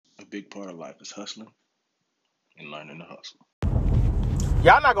big part of life is hustling and learning to hustle.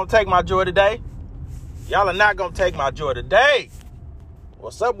 Y'all not going to take my joy today. Y'all are not going to take my joy today.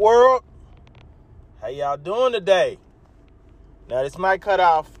 What's up, world? How y'all doing today? Now, this might cut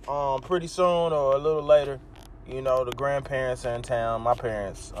off pretty soon or a little later. You know, the grandparents are in town, my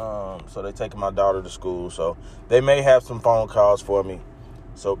parents. So they're taking my daughter to school. So they may have some phone calls for me.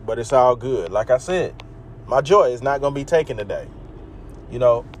 But it's all good. Like I said, my joy is not going to be taken today. You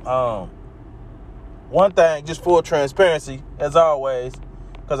know, one thing, just full transparency, as always,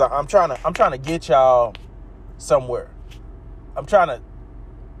 because I'm trying to get y'all somewhere. I'm trying to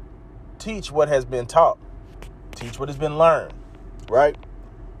teach what has been taught, teach what has been learned, right?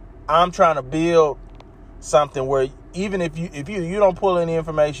 I'm trying to build something where even if you don't pull any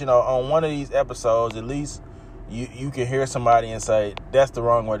information on one of these episodes, at least you can hear somebody and say, that's the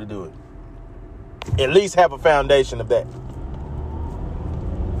wrong way to do it. At least have a foundation of that.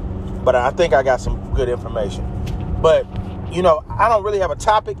 But I think I got some good information. But, you know, I don't really have a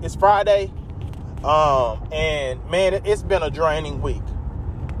topic. It's Friday. And, man, it's been a draining week.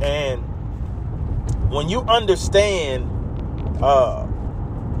 And when you understand,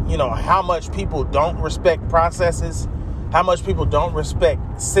 you know, how much people don't respect processes, how much people don't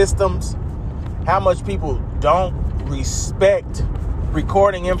respect systems, how much people don't respect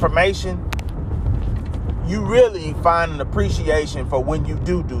recording information, you really find an appreciation for when you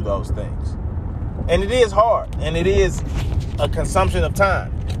do those things. And it is hard, and it is a consumption of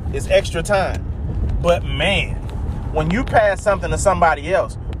time. It's extra time. But man, when you pass something to somebody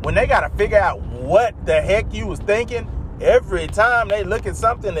else, when they got to figure out what the heck you was thinking, every time they look at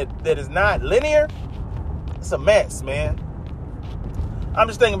something that is not linear, it's a mess, man. I'm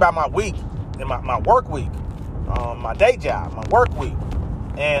just thinking about my week, and my work week, my day job, my work week.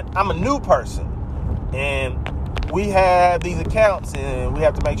 And I'm a new person. And we have these accounts, and we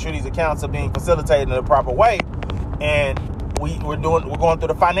have to make sure these accounts are being facilitated in a proper way. And we're going through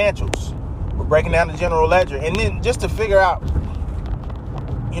the financials. We're breaking down the general ledger. And then just to figure out,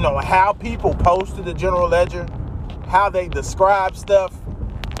 you know, how people post to the general ledger, how they describe stuff,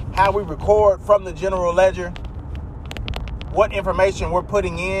 how we record from the general ledger, what information we're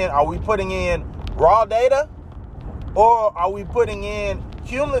putting in. Are we putting in raw data, or are we putting in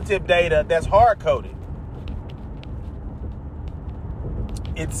cumulative data that's hard-coded?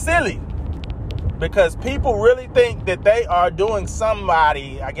 It's silly because people really think that they are doing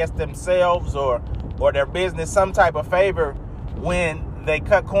somebody, I guess themselves or their business, some type of favor when they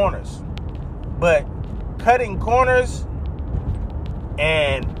cut corners. But cutting corners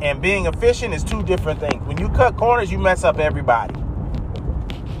and being efficient is two different things. When you cut corners, you mess up everybody.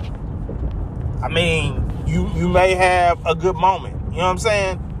 I mean, you may have a good moment. You know what I'm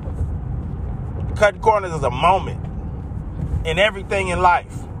saying? Cutting corners is a moment in everything in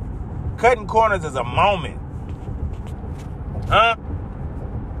life. Cutting corners is a moment. Huh?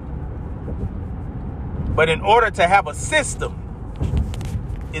 But in order to have a system,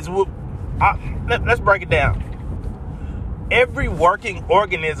 let's break it down. Every working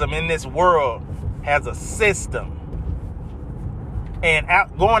organism in this world has a system. And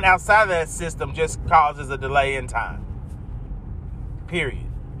going outside of that system just causes a delay in time. Period.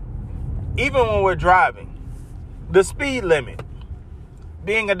 Even when we're driving, the speed limit,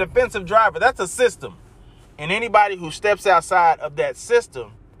 being a defensive driver, that's a system. And anybody who steps outside of that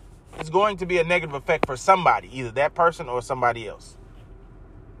system is going to be a negative effect for somebody, either that person or somebody else.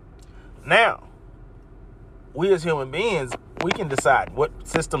 Now, we as human beings, we can decide what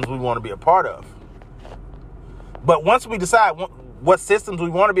systems we want to be a part of. But once we decide what systems we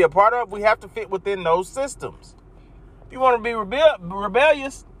want to be a part of, we have to fit within those systems. If you want to be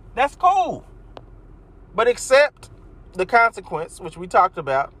rebellious, that's cool. But accept the consequence, which we talked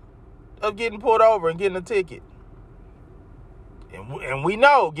about, of getting pulled over and getting a ticket. And we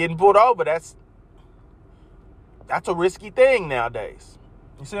know getting pulled over, that's a risky thing nowadays.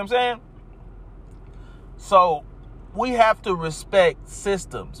 You see what I'm saying? So we have to respect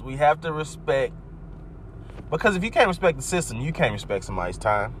systems. We have to respect, because if you can't respect the system, you can't respect somebody's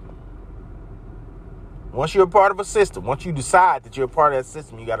time. Once you're a part of a system, once you decide that you're a part of that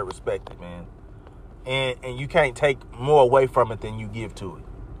system, you got to respect it, man. And you can't take more away from it than you give to it.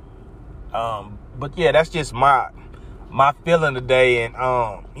 But yeah, that's just my feeling today. And,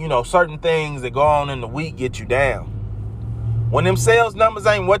 you know, certain things that go on in the week get you down. When them sales numbers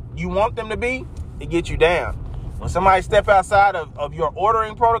ain't what you want them to be, it gets you down. When somebody step outside of your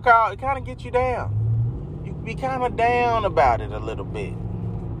ordering protocol, it kind of gets you down. You be kind of down about it a little bit.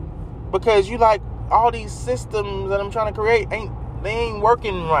 Because you like, all these systems that I'm trying to create, they ain't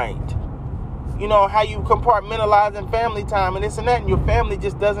working right. you know, how you compartmentalizing family time and this and that, and your family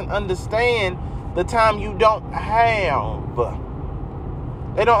just doesn't understand the time you don't have.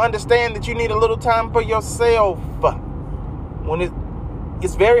 They don't understand that you need a little time for yourself when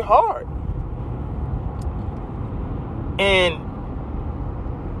it's very hard. And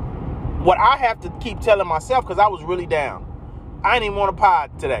what I have to keep telling myself, because I was really down, I didn't even want a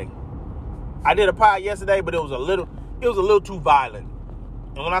pod today. I did a pod yesterday, but it was a little too violent.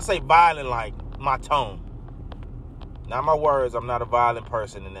 And when I say violent, like my tone, not my words. I'm not a violent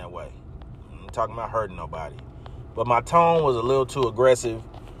person in that way. I'm talking about hurting nobody. But my tone was a little too aggressive.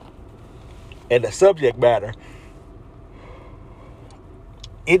 And the subject matter,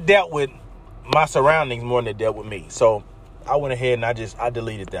 it dealt with my surroundings more than it dealt with me. So I went ahead and I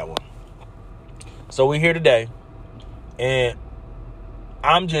deleted that one. So we're here today. And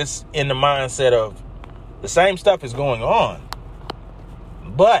I'm just in the mindset of the same stuff is going on.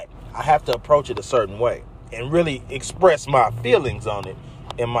 But I have to approach it a certain way and really express my feelings on it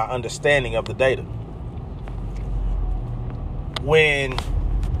and my understanding of the data. When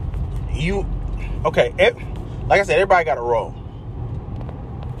like I said, everybody got a role.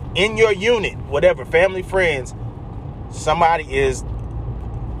 In your unit, whatever, family, friends, somebody is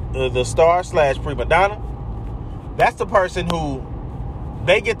the star / prima donna. That's the person who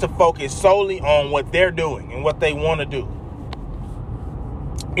they get to focus solely on what they're doing and what they want to do.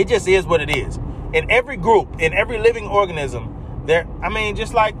 It just is what it is. In every group, in every living organism,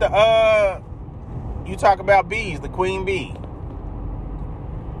 just like you talk about bees, the queen bee.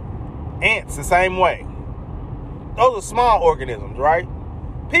 Ants, the same way. Those are small organisms, right?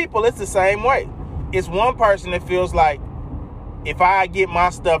 People, it's the same way. It's one person that feels like if I get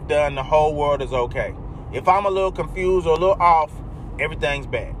my stuff done, the whole world is okay. If I'm a little confused or a little off, everything's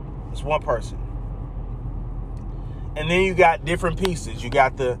bad. It's one person. And then you got different pieces. You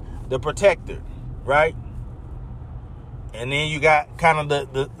got the protector, right? And then you got kind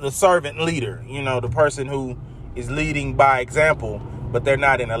of the servant leader, you know, the person who is leading by example, but they're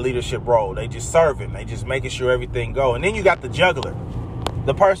not in a leadership role. They just serving. They just making sure everything go. And then you got the juggler,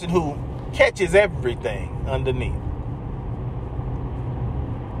 the person who catches everything underneath.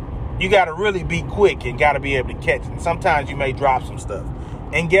 You got to really be quick and got to be able to catch it. Sometimes you may drop some stuff.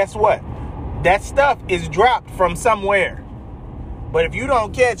 And guess what? That stuff is dropped from somewhere. But if you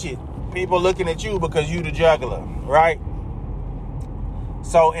don't catch it, people looking at you because you the juggler, right?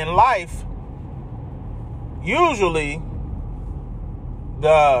 So in life, usually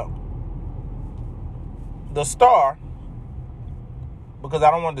the star, because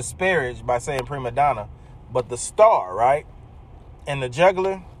I don't want to disparage by saying prima donna, but the star, right? And the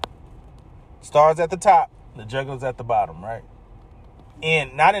juggler, star's at the top, the juggler's at the bottom, right?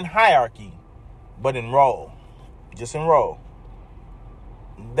 And not in hierarchy, but in role. Just in role.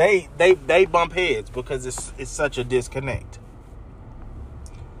 They bump heads because it's such a disconnect.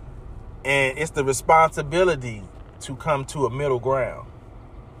 And it's the responsibility to come to a middle ground.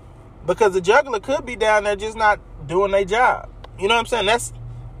 Because the juggler could be down there just not doing their job. You know what I'm saying?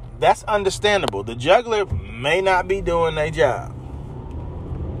 That's understandable. The juggler may not be doing their job.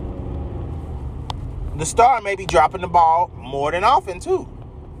 The star may be dropping the ball more than often too,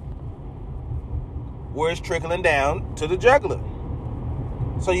 where it's trickling down to the juggler.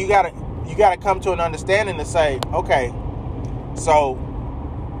 So you gotta come to an understanding to say, okay, so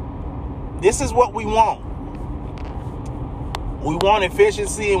this is what we want. We want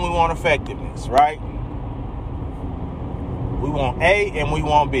efficiency and we want effectiveness, right? We want A and we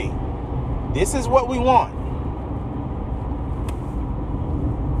want B. This is what we want.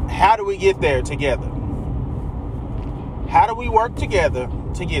 How do we get there together? How do we work together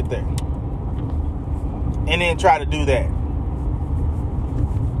to get there? And then try to do that.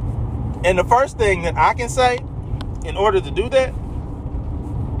 And the first thing that I can say in order to do that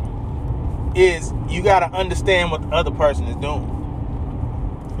is you got to understand what the other person is doing.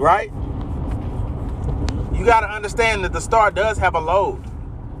 Right? You got to understand that the star does have a load.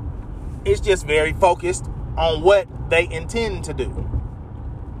 It's just very focused on what they intend to do.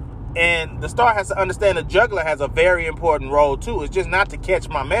 And the star has to understand the juggler has a very important role too. It's just not to catch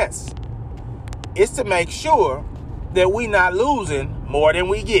my mess. It's to make sure that we not losing more than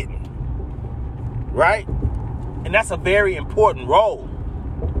we getting. Right? And that's a very important role.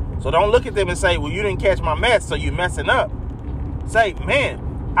 So don't look at them and say, well, you didn't catch my mess, so you're messing up. Say,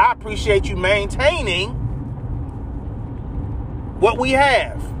 man, I appreciate you maintaining what we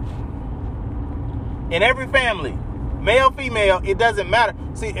have. In every family, male, female, it doesn't matter.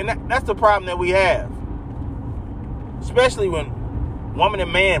 See, and that's the problem that we have. Especially when woman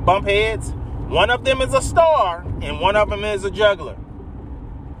and man bump heads. One of them is a star and one of them is a juggler.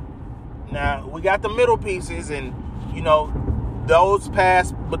 Now, we got the middle pieces, and, you know, those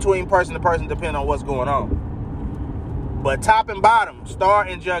pass between person to person depending on what's going on. But top and bottom, star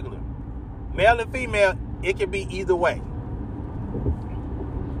and juggler, male and female, it can be either way.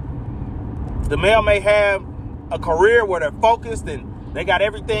 The male may have a career where they're focused and they got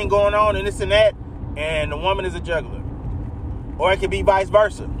everything going on and this and that, and the woman is a juggler. Or it can be vice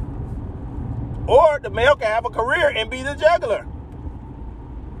versa. Or the male can have a career and be the juggler.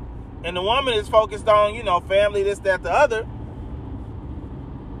 And the woman is focused on, you know, family, this, that, the other,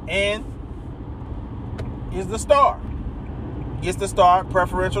 and is the star. Gets the star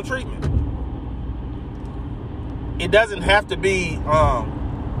preferential treatment. It doesn't have to be,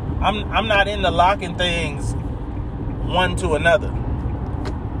 I'm not into locking things one to another.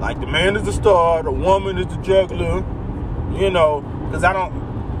 Like the man is the star, the woman is the juggler, you know, because I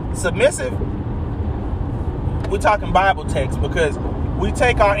don't, submissive, we're talking Bible text, because we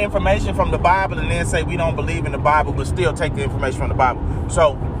take our information from the Bible and then say we don't believe in the Bible, but still take the information from the Bible.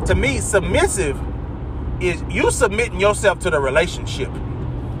 So to me, submissive is you submitting yourself to the relationship.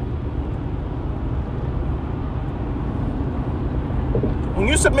 When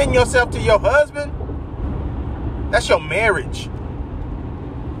you submitting yourself to your husband, that's your marriage.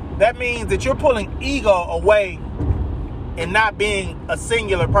 That means that you're pulling ego away and not being a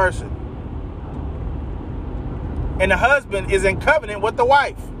singular person. And the husband is in covenant with the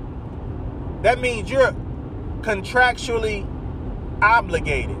wife. That means you're contractually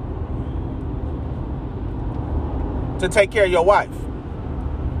obligated to take care of your wife.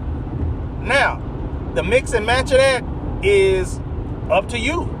 Now, the mix and match of that is up to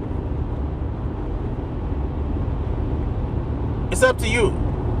you. It's up to you.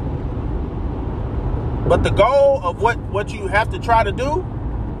 But the goal of what you have to try to do,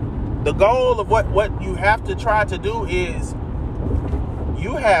 the goal of what you have to try to do is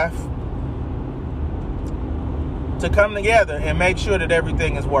you have to come together and make sure that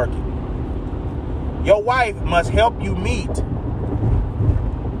everything is working. Your wife must help you meet.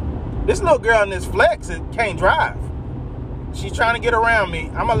 This little girl in this flex can't drive. She's trying to get around me.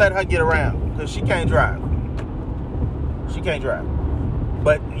 I'm going to let her get around because she can't drive. She can't drive.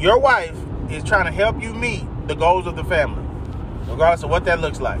 But your wife is trying to help you meet the goals of the family, regardless of what that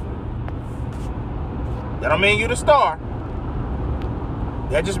looks like. That don't mean you the star.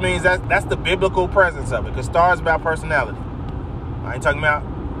 That just means that's the biblical presence of it, because star is about personality. I ain't talking about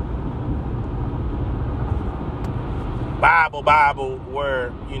Bible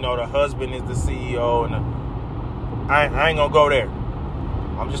where, you know, the husband is the CEO and I ain't gonna go there.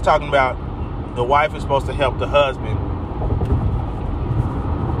 I'm just talking about the wife is supposed to help the husband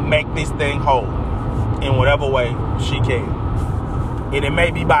make this thing whole in whatever way she can. And it may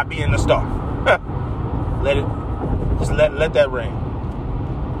be by being the star. Let that ring.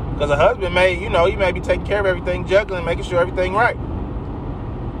 Because a husband may, you know, he may be taking care of everything, juggling, making sure everything right.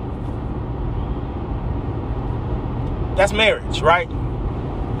 That's marriage, right?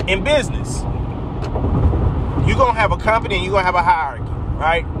 In business, you're going to have a company and you're going to have a hierarchy,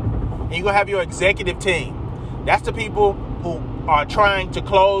 right? And you're going to have your executive team. That's the people who are trying to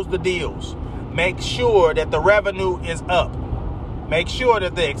close the deals. Make sure that the revenue is up. Make sure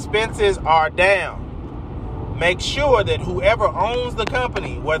that the expenses are down. Make sure that whoever owns the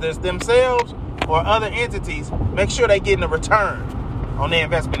company, whether it's themselves or other entities, make sure they're getting a return on their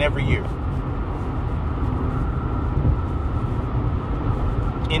investment every year.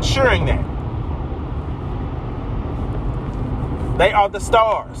 Ensuring that. They are the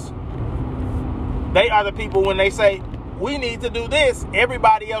stars. They are the people when they say, we need to do this,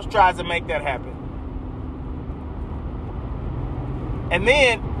 everybody else tries to make that happen. And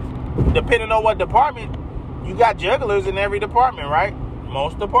then, depending on what department, you got jugglers in every department, right?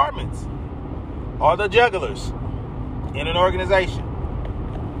 Most departments are the jugglers in an organization.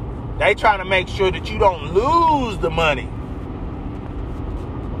 They trying to make sure that you don't lose the money.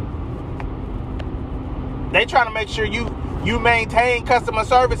 They trying to make sure you maintain customer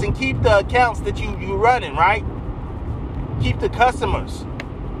service and keep the accounts that you running, right? Keep the customers.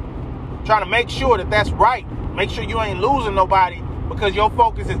 Trying to make sure that that's right. Make sure you ain't losing nobody because your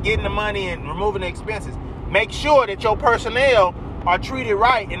focus is getting the money and removing the expenses. Make sure that your personnel are treated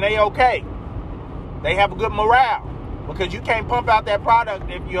right and they okay. They have a good morale, because you can't pump out that product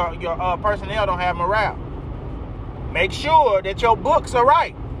if your personnel don't have morale. Make sure that your books are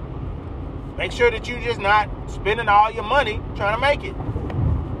right. Make sure that you're just not spending all your money trying to make it.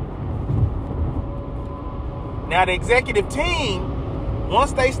 Now, the executive team,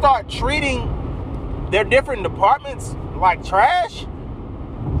 once they start treating their different departments like trash,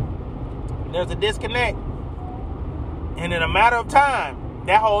 there's a disconnect. And in a matter of time,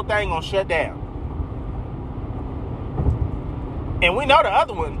 that whole thing gonna shut down. And we know the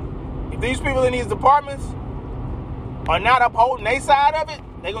other one. If these people in these departments are not upholding their side of it,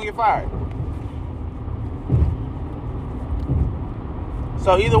 they're gonna get fired.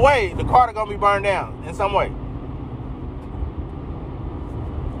 So either way, the Carter gonna be burned down in some way.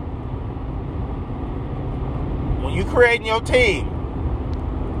 When you creating your team,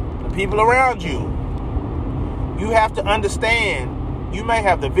 the people around you, you have to understand, you may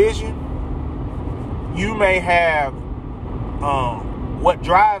have the vision, you may have what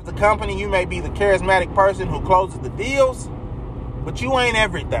drives the company, you may be the charismatic person who closes the deals, but you ain't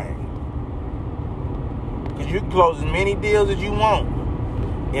everything. Because you can close as many deals as you want.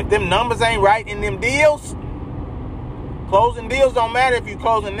 If them numbers ain't right in them deals, closing deals don't matter if you're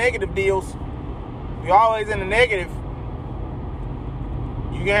closing negative deals. If you're always in the negative,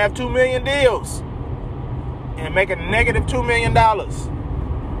 you can have 2 million deals and make a negative $2 million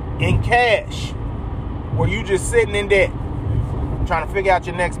in cash where you just sitting in debt trying to figure out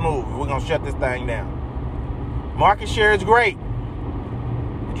your next move. We're going to shut this thing down. Market share is great,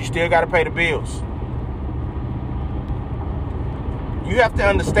 but you still got to pay the bills. You have to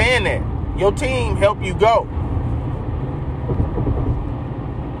understand that. Your team help you go.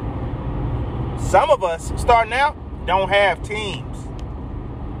 Some of us starting out don't have teams.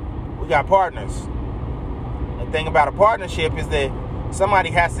 We got partners. The thing about a partnership is that somebody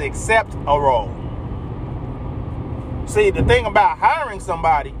has to accept a role. See, the thing about hiring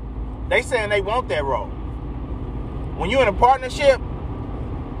somebody, they saying they want that role. When you're in a partnership,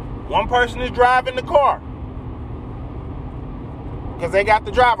 one person is driving the car because they got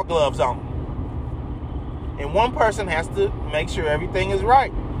the driver gloves on. And one person has to make sure everything is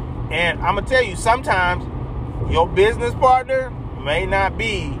right. And I'm going to tell you, sometimes your business partner may not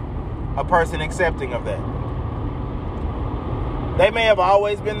be a person accepting of that. They may have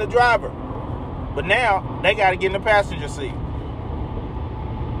always been the driver, but now they got to get in the passenger seat.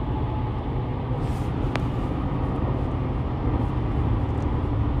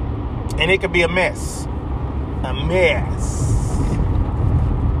 And it could be a mess. A mess.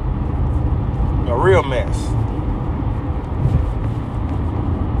 A real mess.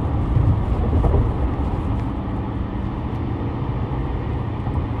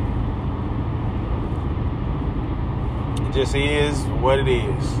 It just is what it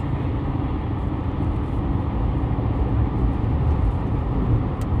is.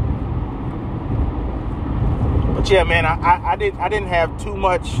 But yeah, man, I didn't have too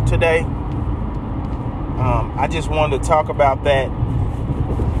much today. I just wanted to talk about that.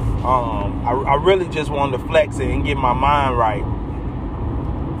 I really just wanted to flex it and get my mind right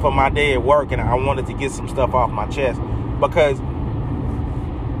for my day at work, and I wanted to get some stuff off my chest because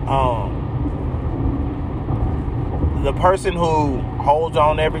the person who holds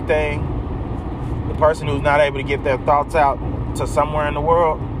on to everything, the person who's not able to get their thoughts out to somewhere in the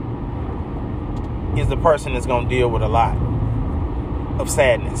world, is the person that's going to deal with a lot of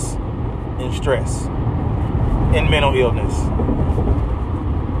sadness and stress and mental illness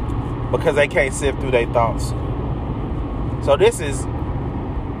because they can't sift through their thoughts. So this is,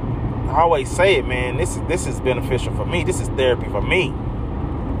 I always say it, man, this is beneficial for me. This is therapy for me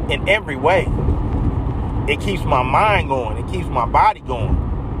in every way. It keeps my mind going. It keeps my body going.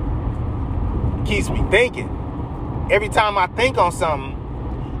 It keeps me thinking. Every time I think on something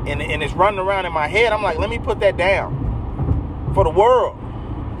and it's running around in my head, I'm like, let me put that down for the world.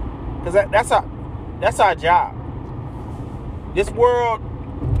 Because that's our job. This world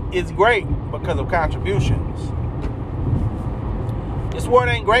is great because of contributions. This world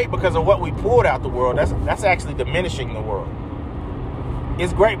ain't great because of what we pulled out the world. That's actually diminishing the world.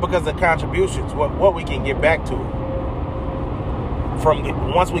 It's great because of contributions, what we can get back to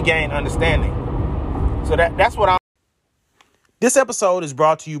from once we gain understanding. So that's what I'm. This episode is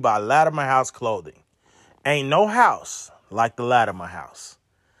brought to you by Latimer House Clothing. Ain't no house like the Latimer House.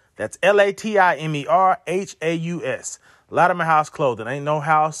 That's LATIMERHAUS. Latimer House Clothing. Ain't no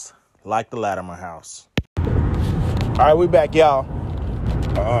house like the Latimer House. All right, we back, y'all.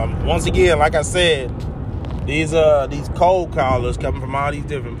 Once again, like I said, these cold callers coming from all these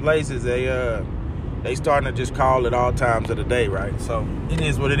different places, they starting to just call at all times of the day, right? So it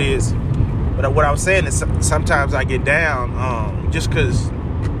is what it is. But what I was saying is sometimes I get down just because,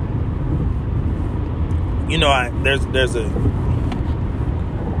 you know, there's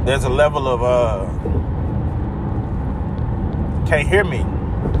a level of can't hear me.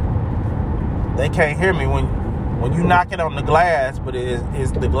 They can't hear me when you knock it on the glass, but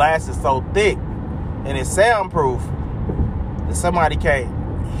the glass is so thick and it's soundproof that somebody can't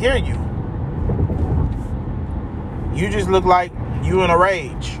hear you. You just look like you in a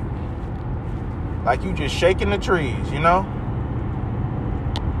rage. Like you just shaking the trees, you know?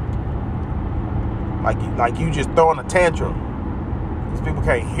 Like you just throwing a tantrum. These people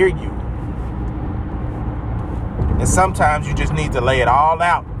can't hear you. And sometimes you just need to lay it all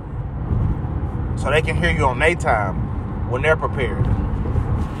out so they can hear you on their time when they're prepared.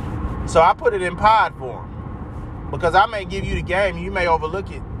 So I put it in pod form because I may give you the game. You may overlook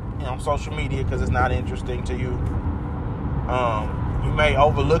it on social media because it's not interesting to you. You may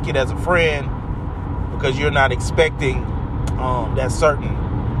overlook it as a friend because you're not expecting that certain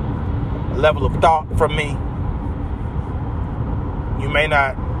level of thought from me. You may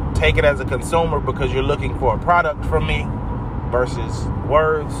not take it as a consumer because you're looking for a product from me versus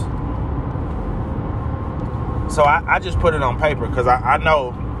words. So I just put it on paper because I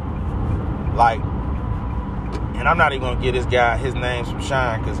know, like, and I'm not even going to give this guy his name some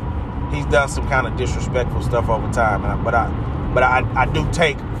shine because he's done some kind of disrespectful stuff over time. But I do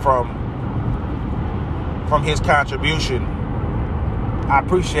take from his contribution. I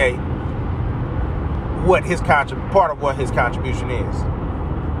appreciate part of what his contribution is.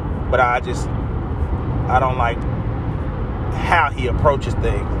 But I don't like how he approaches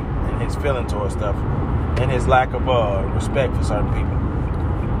things and his feeling towards stuff and his lack of respect for certain people.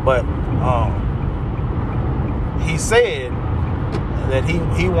 But he said that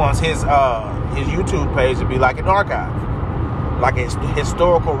he wants his YouTube page to be like an archive, like a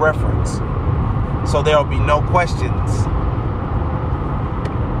historical reference. So there'll be no questions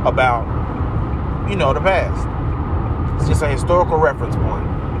about, the past. It's just a historical reference point.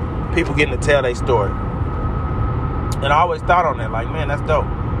 People getting to tell their story. And I always thought on that, like, man, that's dope.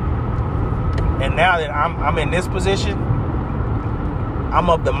 And now that I'm in this position, I'm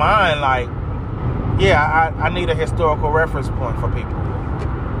of the mind, like, yeah, I need a historical reference point for people.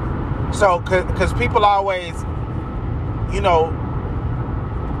 So, because people always,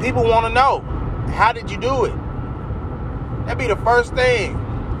 people want to know, how did you do it? That'd be the first thing.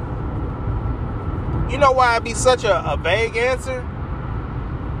 You know why it'd be such a vague answer?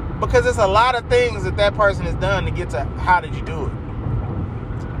 Because there's a lot of things that person has done to get to how did you do it.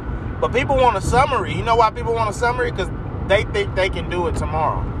 But people want a summary. You know why people want a summary? Because they think they can do it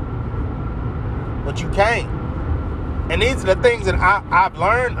tomorrow. But you can't. And these are the things that I'm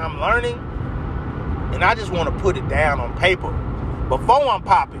learning. And I just want to put it down on paper before I'm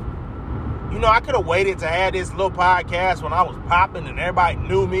popping. I could have waited to have this little podcast when I was popping and everybody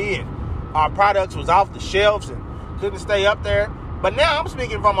knew me and our products was off the shelves and couldn't stay up there. But now I'm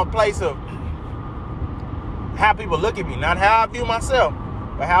speaking from a place of how people look at me, not how I view myself,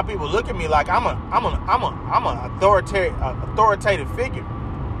 but how people look at me like I'm an authoritative figure.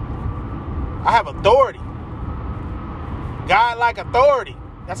 I have authority, God-like authority.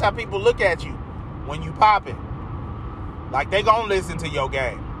 That's how people look at you when you popping. Like they gonna listen to your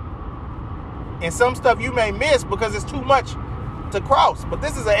game. And some stuff you may miss because it's too much to cross. But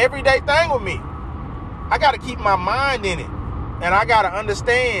this is an everyday thing with me. I got to keep my mind in it. And I got to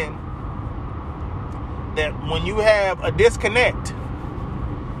understand that when you have a disconnect,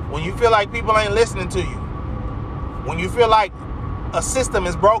 when you feel like people ain't listening to you, when you feel like a system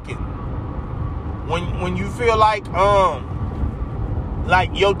is broken, when you feel like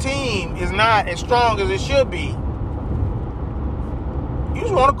your team is not as strong as it should be, you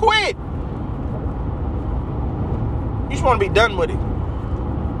just want to quit. You just want to be done with it.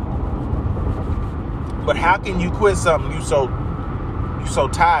 But how can you quit something you so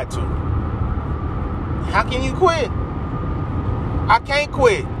tied to? How can you quit? I can't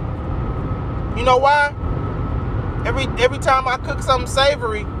quit. You know why? Every time I cook something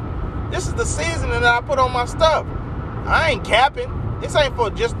savory, this is the seasoning that I put on my stuff. I ain't capping. This ain't for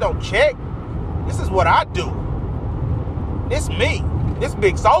just no check. This is what I do. This me. This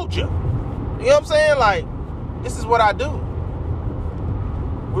big soldier. You know what I'm saying? Like, this is what I do.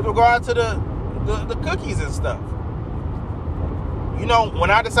 With regard to the cookies and stuff. When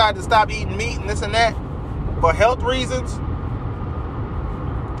I decided to stop eating meat and this and that for health reasons,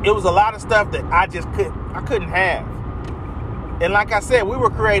 it was a lot of stuff that I couldn't have. And like I said, we were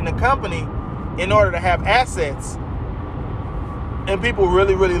creating a company in order to have assets, and people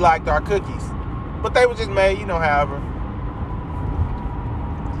really, really liked our cookies. But they were just made, however.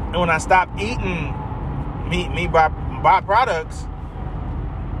 And when I stopped eating meat byproducts,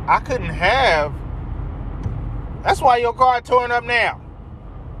 I couldn't have. That's why your car torn up now.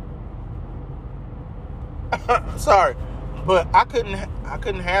 Sorry, but I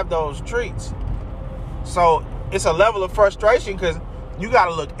couldn't have those treats. So it's a level of frustration because you got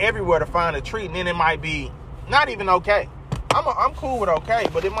to look everywhere to find a treat, and then it might be not even okay. I'm cool with okay,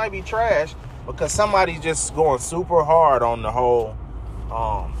 but it might be trash because somebody's just going super hard on the whole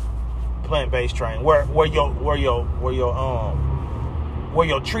plant-based train, where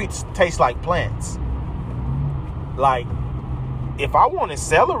your treats taste like plants. Like, if I wanted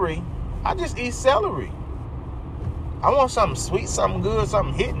celery, I just eat celery. I want something sweet, something good,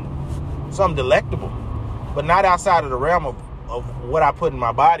 something hitting, something delectable, but not outside of the realm of what I put in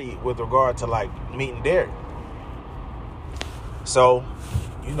my body with regard to like meat and dairy. So,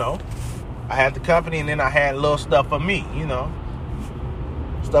 I had the company, and then I had little stuff for me,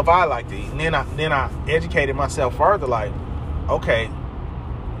 stuff I like to eat. And then I educated myself further, like, okay,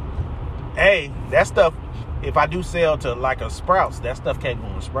 hey, that stuff, if I do sell to like a Sprouts, that stuff can't go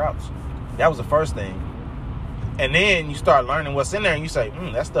in Sprouts. That was the first thing. And then you start learning what's in there, and you say,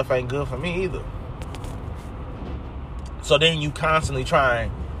 that stuff ain't good for me either. So then you constantly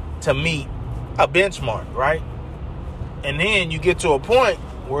trying to meet a benchmark, right? And then you get to a point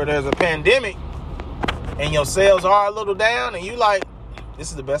where there's a pandemic and your sales are a little down, and you like, this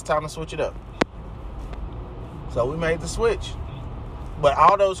is the best time to switch it up. So we made the switch. But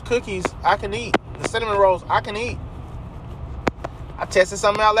all those cookies I can eat. The cinnamon rolls I can eat. I tested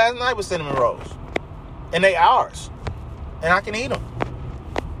something out last night with cinnamon rolls. And they ours. And I can eat them.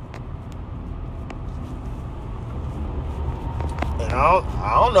 And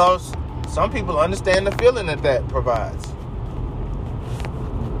I don't know. Some people understand the feeling that provides.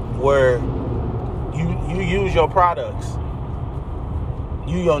 Where you use your products.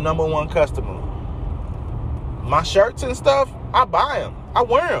 You your number one customer. My shirts and stuff, I buy them. I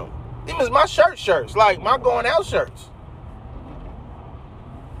wear them. Them is my shirts. Like my going out shirts.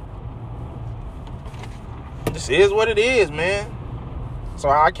 This is what it is, man. So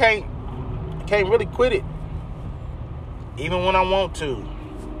I can't really quit it. Even when I want to.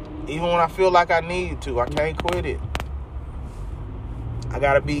 Even when I feel like I need to. I can't quit it. I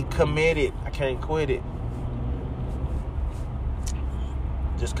gotta be committed. I can't quit it.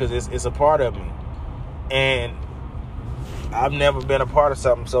 Just because it's a part of me. And I've never been a part of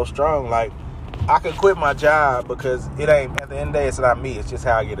something so strong. Like, I could quit my job because it ain't, at the end of the day, it's not me. It's just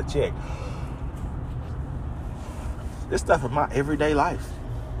how I get a check. This stuff is my everyday life.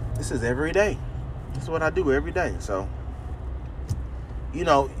 This is every day. This is what I do every day. So,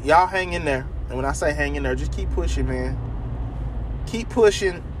 y'all hang in there. And when I say hang in there, just keep pushing, man. Keep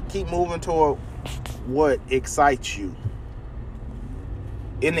pushing. Keep moving toward what excites you.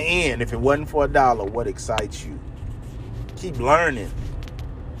 In the end, if it wasn't for $1, what excites you? Keep learning.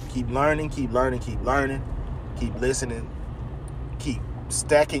 Keep learning. Keep listening. Keep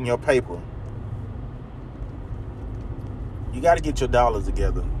stacking your paper. You got to get your dollars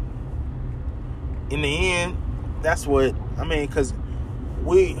together. In the end, that's what, because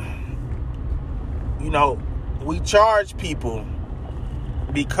we charge people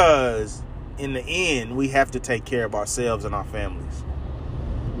because in the end, we have to take care of ourselves and our families.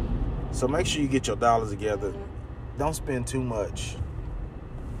 So make sure you get your dollars together. Don't spend too much.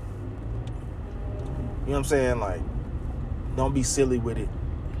 You know what I'm saying? Like, don't be silly with it.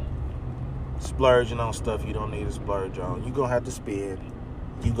 Splurging on stuff you don't need to splurge on. You're going to have to spend.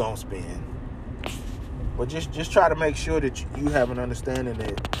 You're going to spend. But just try to make sure that you have an understanding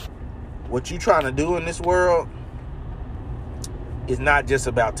that what you're trying to do in this world is not just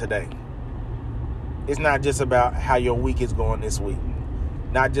about today. It's not just about how your week is going this week.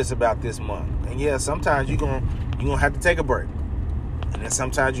 Not just about this month. And yeah, sometimes you're gonna have to take a break. And then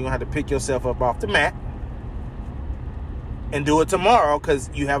sometimes you're going to have to pick yourself up off the mat and do it tomorrow because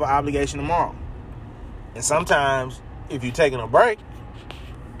you have an obligation tomorrow. And sometimes if you're taking a break,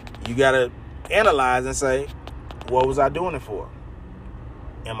 you got to analyze and say, what was I doing it for?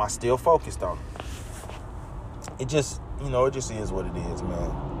 Am I still focused on it? It just is what it is,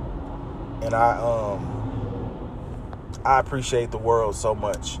 man. And I appreciate the world so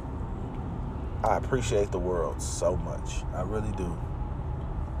much. I appreciate the world so much. I really do.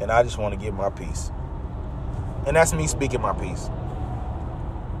 And I just want to give my piece. And that's me speaking my piece.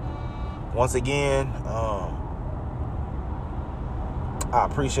 Once again, I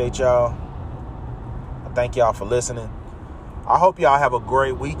appreciate y'all. I thank y'all for listening. I hope y'all have a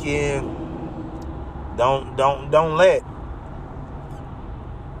great weekend. Don't let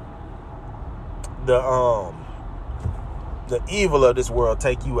the evil of this world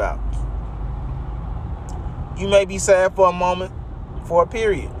take you out. You may be sad for a moment, for a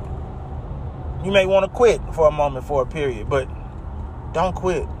period. You may want to quit for a moment, for a period, but don't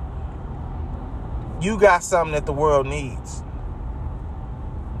quit. You got something that the world needs.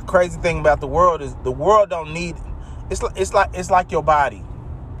 The crazy thing about the world is the world don't need it. It's like your body.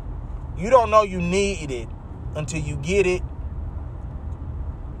 You don't know you need it until you get it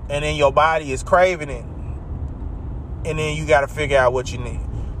and then your body is craving it, and then you got to figure out what you need.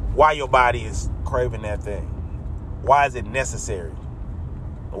 Why your body is craving that thing. Why is it necessary?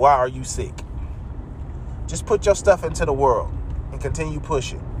 Why are you sick? Just put your stuff into the world and continue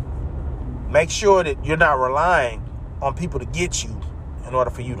pushing. Make sure that you're not relying on people to get you in order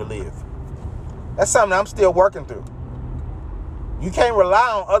for you to live. That's something I'm still working through. You can't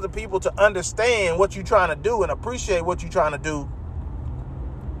rely on other people to understand what you're trying to do and appreciate what you're trying to do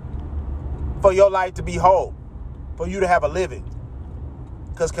for your life to be whole, for you to have a living.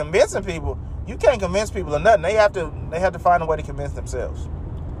 Because convincing people, you can't convince people of nothing. They have to find a way to convince themselves.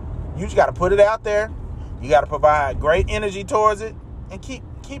 You just got to put it out there. You got to provide great energy towards it and keep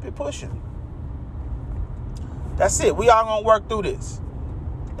it pushing. That's it. We all gonna work through this.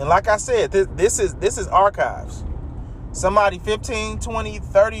 And like I said, this is archives. Somebody 15, 20,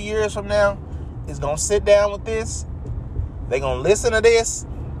 30 years from now is going to sit down with this. They're going to listen to this.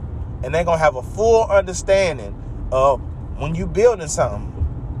 And they're going to have a full understanding of when you're building something.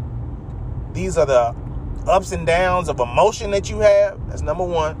 These are the ups and downs of emotion that you have. That's number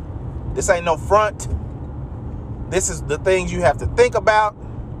one. This ain't no front. This is the things you have to think about.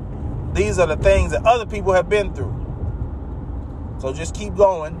 These are the things that other people have been through. So just keep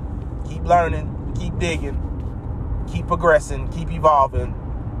going. Keep learning. Keep digging. Keep progressing, keep evolving,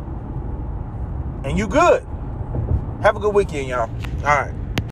 and you good. Have a good weekend, y'all. All right.